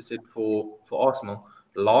Nikita said, for Arsenal,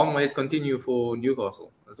 long may it continue for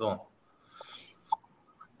Newcastle as well.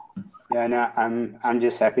 Yeah, no, I'm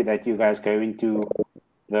just happy that you guys go into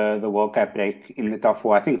the World Cup break in the top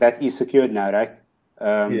 4. I think that is secured now, right?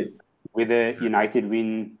 Yes. Whether United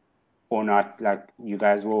win or not, you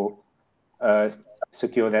guys will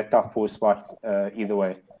secure that top 4 spot either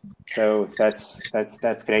way. So that's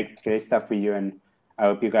great stuff for you, and I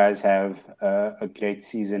hope you guys have a great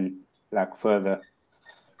season further.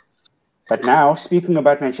 But now, speaking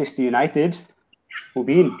about Manchester United,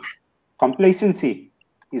 Ubin, complacency.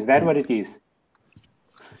 Is that what it is?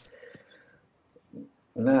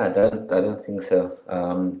 No, I don't think so.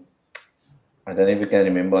 I don't know if you can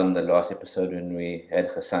remember on the last episode when we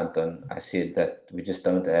had Hassan on, I said that we just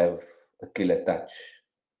don't have a killer touch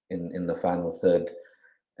in the final third,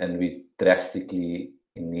 and we drastically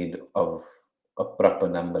in need of a proper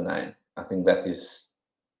number 9. I think that is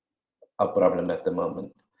a problem at the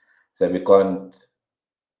moment. So we can't,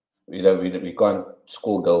 we can't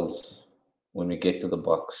score goals when we get to the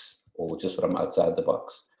box or just from outside the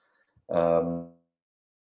box.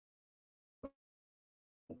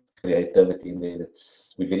 Creativity in there,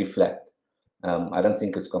 we're very flat. I don't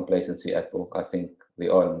think it's complacency at all. I think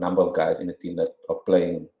there are a number of guys in the team that are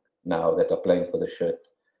playing now, that are playing for the shirt,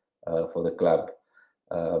 for the club.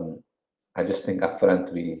 I just think up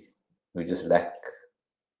front we just lack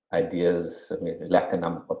ideas. I mean, lack a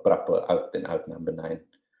proper out and out number 9.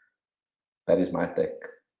 That is my take.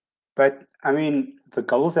 But I mean, the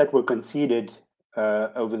goals that were conceded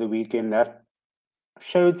over the weekend, that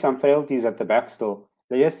showed some frailties at the back still.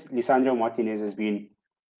 Yes, Lisandro Martinez has been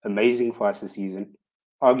amazing for us this season.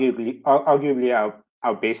 Arguably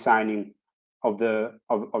our best signing of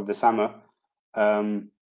the summer.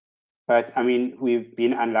 But I mean, we've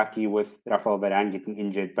been unlucky with Rafael Varane getting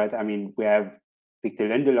injured. But I mean, we have Victor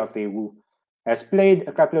Lindelof there, who has played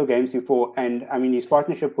a couple of games before, and I mean, his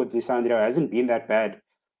partnership with Lisandro hasn't been that bad.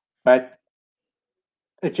 But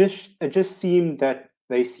it just seemed that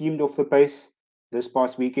they seemed off the pace this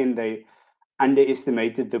past weekend. They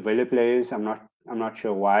underestimated the Villa players. I'm not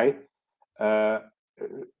sure why.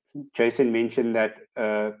 Jason mentioned that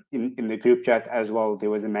in the group chat as well,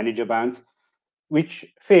 there was a manager bounce, which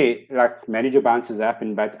fair, like manager bounces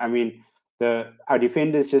happen, but I mean our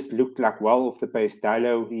defenders just looked like well off the pace.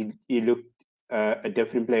 Dilo, he looked a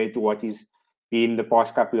different player to what he's been the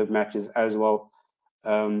past couple of matches as well.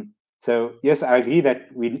 So yes, I agree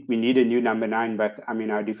that we need a new number 9, but I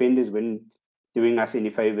mean our defenders weren't doing us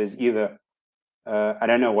any favors either. I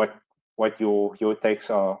don't know what your takes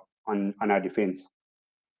are on our defense.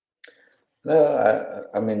 No,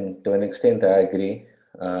 I mean to an extent I agree.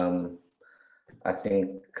 I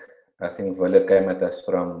think Villa came at us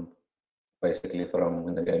from basically from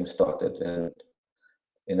when the game started, and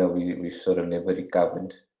you know we sort of never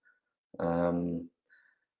recovered.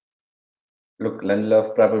 Look,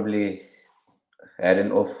 Lindelof probably had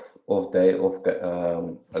an off day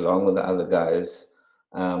along with the other guys.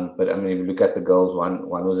 But I mean, if you look at the goals, one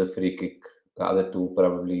was a free kick, the other two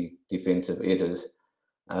probably defensive errors.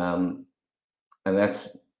 And that's,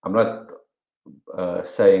 I'm not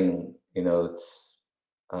saying, you know, it's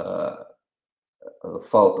the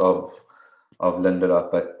fault of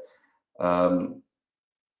Lindelof, but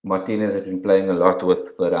Martinez had been playing a lot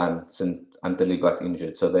with Varane until he got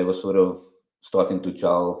injured. So they were sort of starting to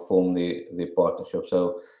gel, form the partnership.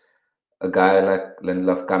 So a guy like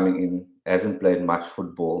Lindelof coming in hasn't played much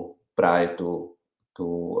football prior to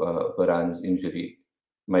Varane's injury.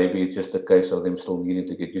 Maybe it's just a case of them still needing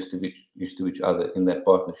to get used to each other in that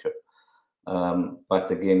partnership.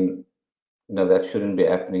 But again, you know, that shouldn't be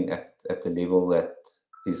happening at the level that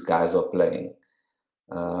these guys are playing.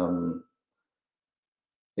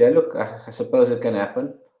 Yeah, look, I suppose it can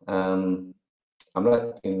happen. I'm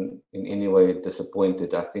not in any way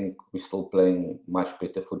disappointed. I think we're still playing much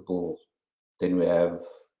better football than we have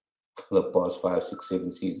for the past 5, 6,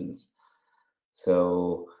 7 seasons.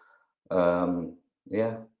 So,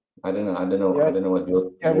 yeah, I don't know. Yeah. I don't know what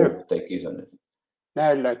your take is on it.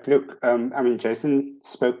 No, like, look, I mean, Jason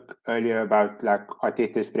spoke earlier about like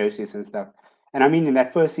Arteta's process and stuff. And I mean, in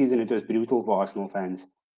that first season, it was brutal for Arsenal fans.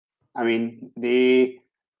 I mean,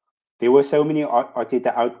 there were so many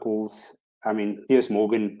Arteta outcalls. I mean, Piers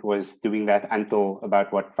Morgan was doing that until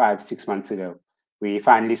about 5, 6 months ago. We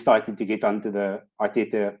finally started to get onto the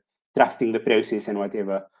Arteta trusting the process and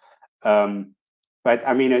whatever. But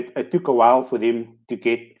I mean, it took a while for them to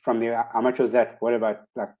get from there. How much was that? What about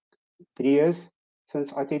like 3 years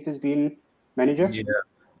since Arteta's been manager?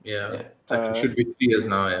 Yeah. It should be 3 years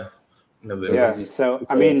now. Yeah. November. Yeah. So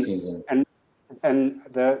I mean, and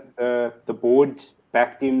the board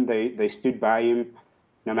backed him. They stood by him,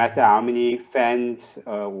 no matter how many fans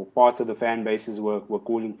or part of the fan bases were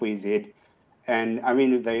calling for his head. And I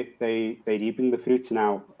mean, they reaping the fruits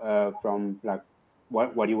now from like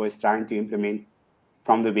what he was trying to implement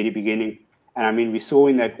from the very beginning. And I mean, we saw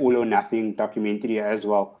in that All or Nothing documentary as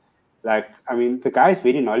well. Like, I mean, the guy is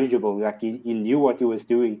very knowledgeable. Like, he knew what he was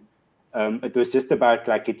doing. It was just about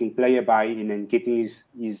like getting player buy-in and getting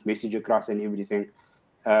his message across and everything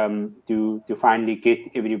to finally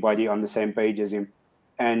get everybody on the same page as him.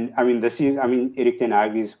 And I mean, Erik ten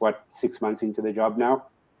Hag is 6 months into the job now.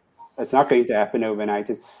 It's not going to happen overnight.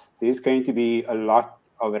 There's going to be a lot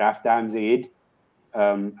of rough times ahead.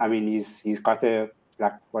 I mean, he's got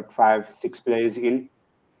 5-6 players in.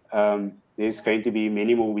 There's going to be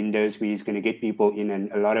many more windows where he's going to get people in,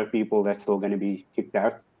 and a lot of people that's still going to be kicked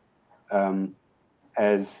out.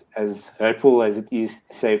 As hurtful as it is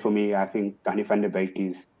to say for me, I think Donny van der Beek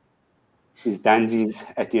is Danzi's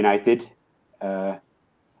at United.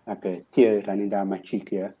 Like a tear running down my cheek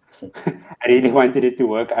here. I really wanted it to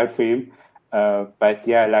work out for him. But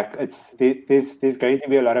yeah, like there's going to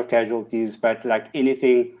be a lot of casualties, but like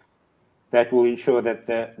anything that will ensure that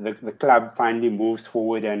the club finally moves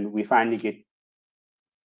forward and we finally get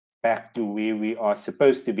back to where we are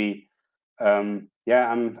supposed to be.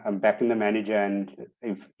 Yeah, I'm backing the manager, and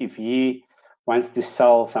if he wants to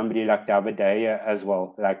sell somebody like David De Gea as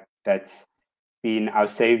well, like that's been our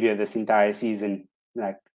savior this entire season,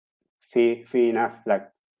 like fair enough, like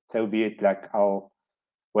so be it. Like I'll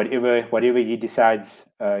whatever he decides,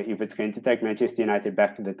 if it's going to take Manchester United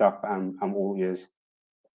back to the top, I'm all ears.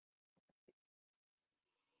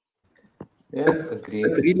 Yeah, agree.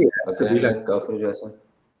 It really has to be like go for Jason.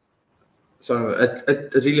 So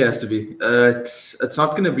it really has to be. It's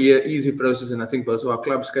not going to be an easy process, and I think both of our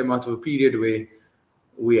clubs came out of a period where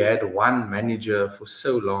we had one manager for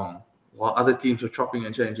so long, while other teams were chopping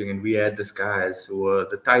and changing, and we had these guys who were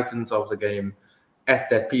the titans of the game at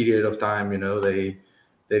that period of time. You know, they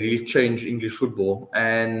really changed English football,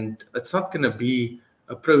 and it's not going to be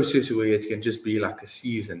a process where it can just be like a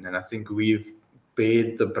season. And I think we've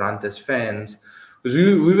paid the brunt as fans because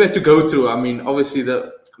we've had to go through. I mean, obviously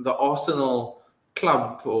the Arsenal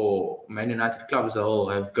club or Man United club as a whole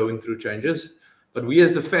have going through changes, but we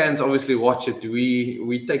as the fans obviously watch it.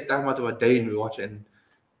 We take time out of our day and we watch it. And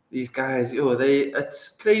these guys, it's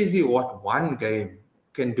crazy what one game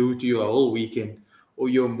can do to you a whole weekend, or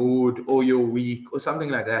your mood, or your week, or something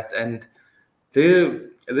like that. And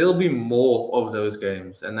there'll be more of those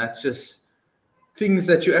games, and that's just things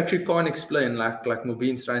that you actually can't explain. Like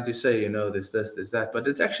Mubin's trying to say, there's this, there's that, but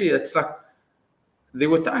it's like there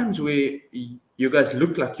were times where you guys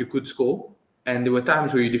looked like you could score, and there were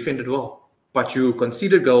times where you defended well, but you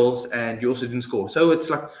conceded goals and you also didn't score. So it's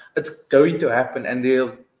like it's going to happen, and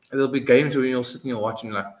there'll be games where you're sitting and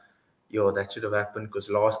watching like, that should have happened because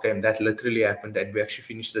last game that literally happened and we actually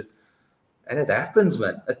finished it. And it happens,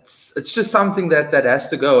 man. It's just something that has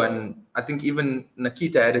to go. And I think even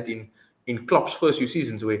Nikita had it in Klopp's first few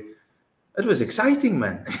seasons where it was exciting,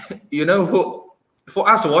 man. For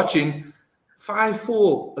us watching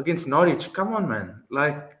 5-4 against Norwich. Come on, man.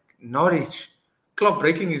 Like Norwich. Klopp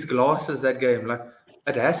breaking his glasses that game. Like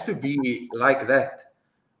it has to be like that.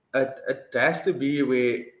 It has to be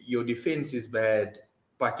where your defense is bad,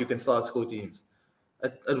 but you can start score teams.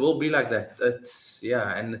 It will be like that. It's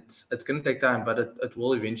going to take time, but it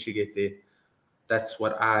will eventually get there. That's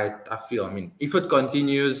what I feel. I mean, if it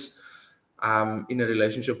continues, in a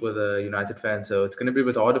relationship with a United fan, so it's going to be a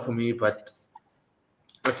bit harder for me, but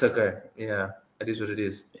it's okay. Yeah, it is what it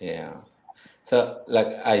is. Yeah. So, like,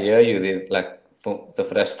 I hear you. The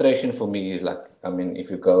frustration for me is like, I mean, if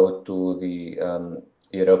you go to the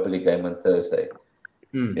Europa League game on Thursday,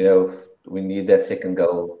 we need that second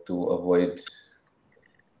goal to avoid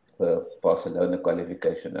the Barcelona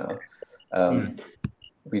qualification now.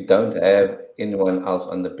 We don't have anyone else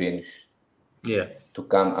on the bench to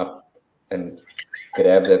come up and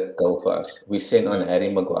grab that goal for us. We sent on Harry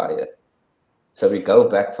Maguire. So we go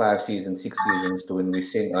back 6 seasons to when we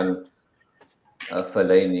sent on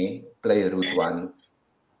Fellaini, play route one.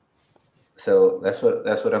 So that's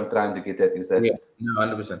what I'm trying to get at, is that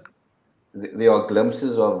 100%. There are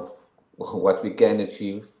glimpses of what we can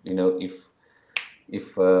achieve,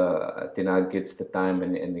 if Ten Hag gets the time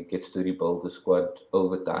and he gets to rebuild the squad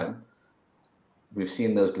over time. We've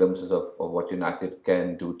seen those glimpses of what United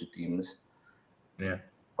can do to teams. Yeah.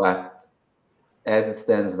 But as it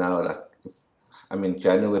stands now,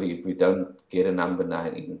 January, if we don't get a number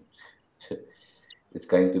 9 in, it's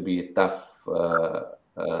going to be a tough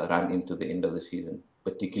run into the end of the season,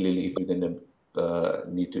 particularly if we're going to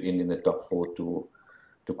need to end in the top 4 to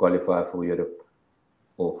qualify for Europe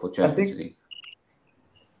or for Champions League.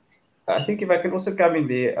 I think if I can also come in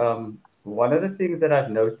there, one of the things that I've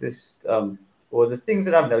noticed,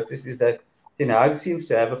 is that Ten Hag seems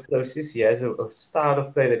to have a process. He has a style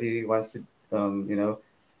of play that he wants to,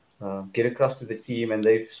 get across to the team, and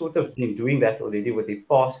they've sort of been doing that already with their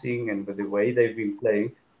passing and with the way they've been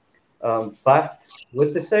playing. But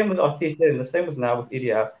with the same with Arteta and the same with now with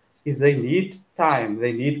Idia, is they need time.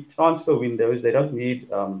 They need transfer windows. They don't need,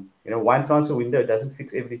 one transfer window doesn't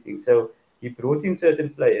fix everything. So he brought in certain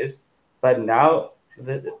players, but now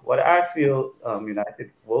what I feel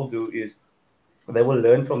United will do is they will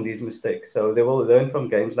learn from these mistakes. So they will learn from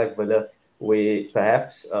games like Villa, where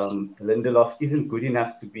perhaps Lindelof isn't good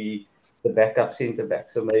enough to be the backup centre back.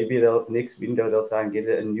 So maybe next window they'll try and get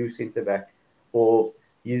a new centre back. Or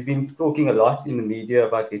he's been talking a lot in the media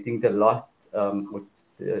about getting the lot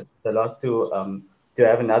to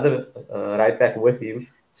have another right back with him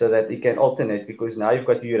so that he can alternate, because now you've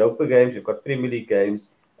got Europa games, you've got Premier League games,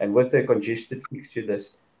 and with the congested fixture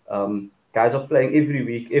list, guys are playing every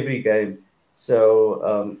week, every game.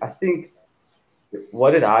 So I think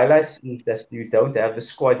what it highlights is that you don't have the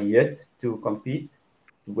squad yet to compete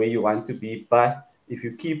where you want to be. But if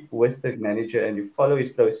you keep with the manager and you follow his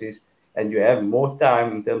process and you have more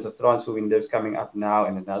time in terms of transfer windows coming up now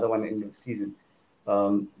and another one in the season,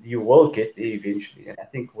 you will get there eventually. And I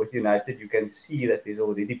think with United, you can see that there's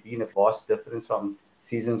already been a vast difference from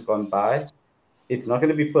seasons gone by. It's not going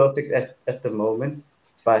to be perfect at the moment,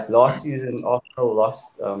 but last season Arsenal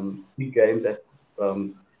lost big games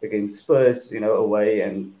against Spurs, away,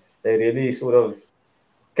 and they really sort of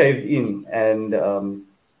caved in.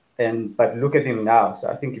 And but look at him now. So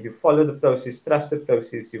I think if you follow the process, trust the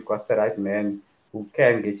process, you've got the right man who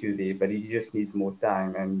can get you there, but he just needs more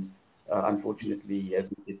time. And unfortunately, he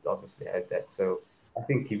hasn't obviously had that. So I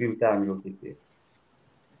think give him time, you'll get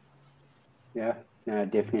there. Yeah,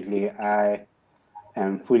 definitely. I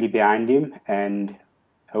am fully behind him, and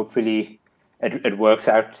hopefully it works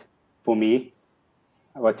out for me.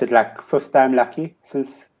 What's it like? 5th time lucky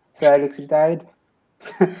since Sir Alex retired?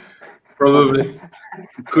 Probably.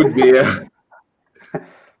 Could be, yeah.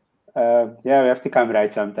 Yeah, we have to come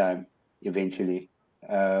right sometime eventually.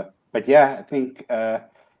 But yeah, I think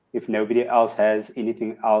if nobody else has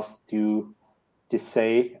anything else to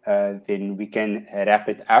say, then we can wrap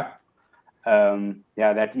it up.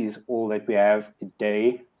 Yeah, that is all that we have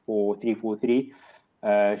today for 343.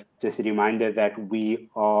 Just a reminder that we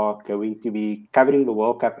are going to be covering the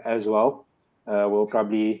World Cup as well. We'll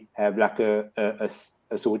probably have like a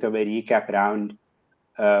sort of a recap round,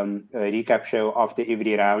 a recap show after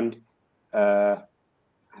every round. I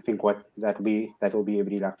think that'll be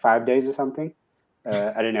every like 5 days or something.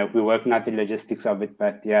 I don't know. We're working out the logistics of it,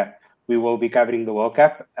 but yeah, we will be covering the World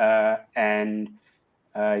Cup, and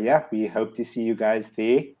yeah, we hope to see you guys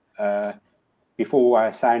there. Before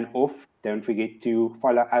I sign off, don't forget to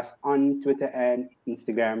follow us on Twitter and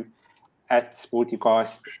Instagram at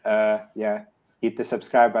Sportycast. Yeah, hit the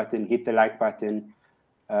subscribe button, hit the like button.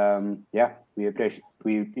 Yeah, we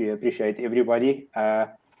appreciate everybody.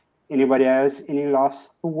 Anybody has any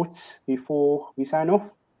last thoughts before we sign off?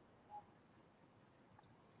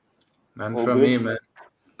 None All from good? me, man.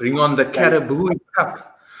 Bring on the Caribou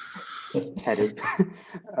Cup.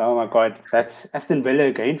 Oh my God, that's Aston Villa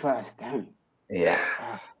again for us. Damn. Yeah.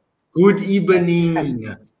 Good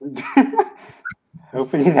evening.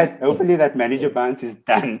 Hopefully that manager bounce is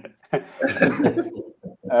done. Yeah,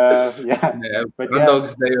 but yeah.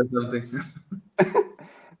 Dog's Day or something.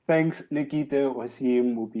 Thanks, Nikita,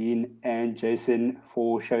 Wasim, Mubin, and Jason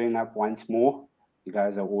for showing up once more. You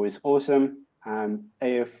guys are always awesome. I'm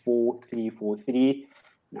AF4343,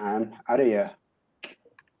 and I'm out of here.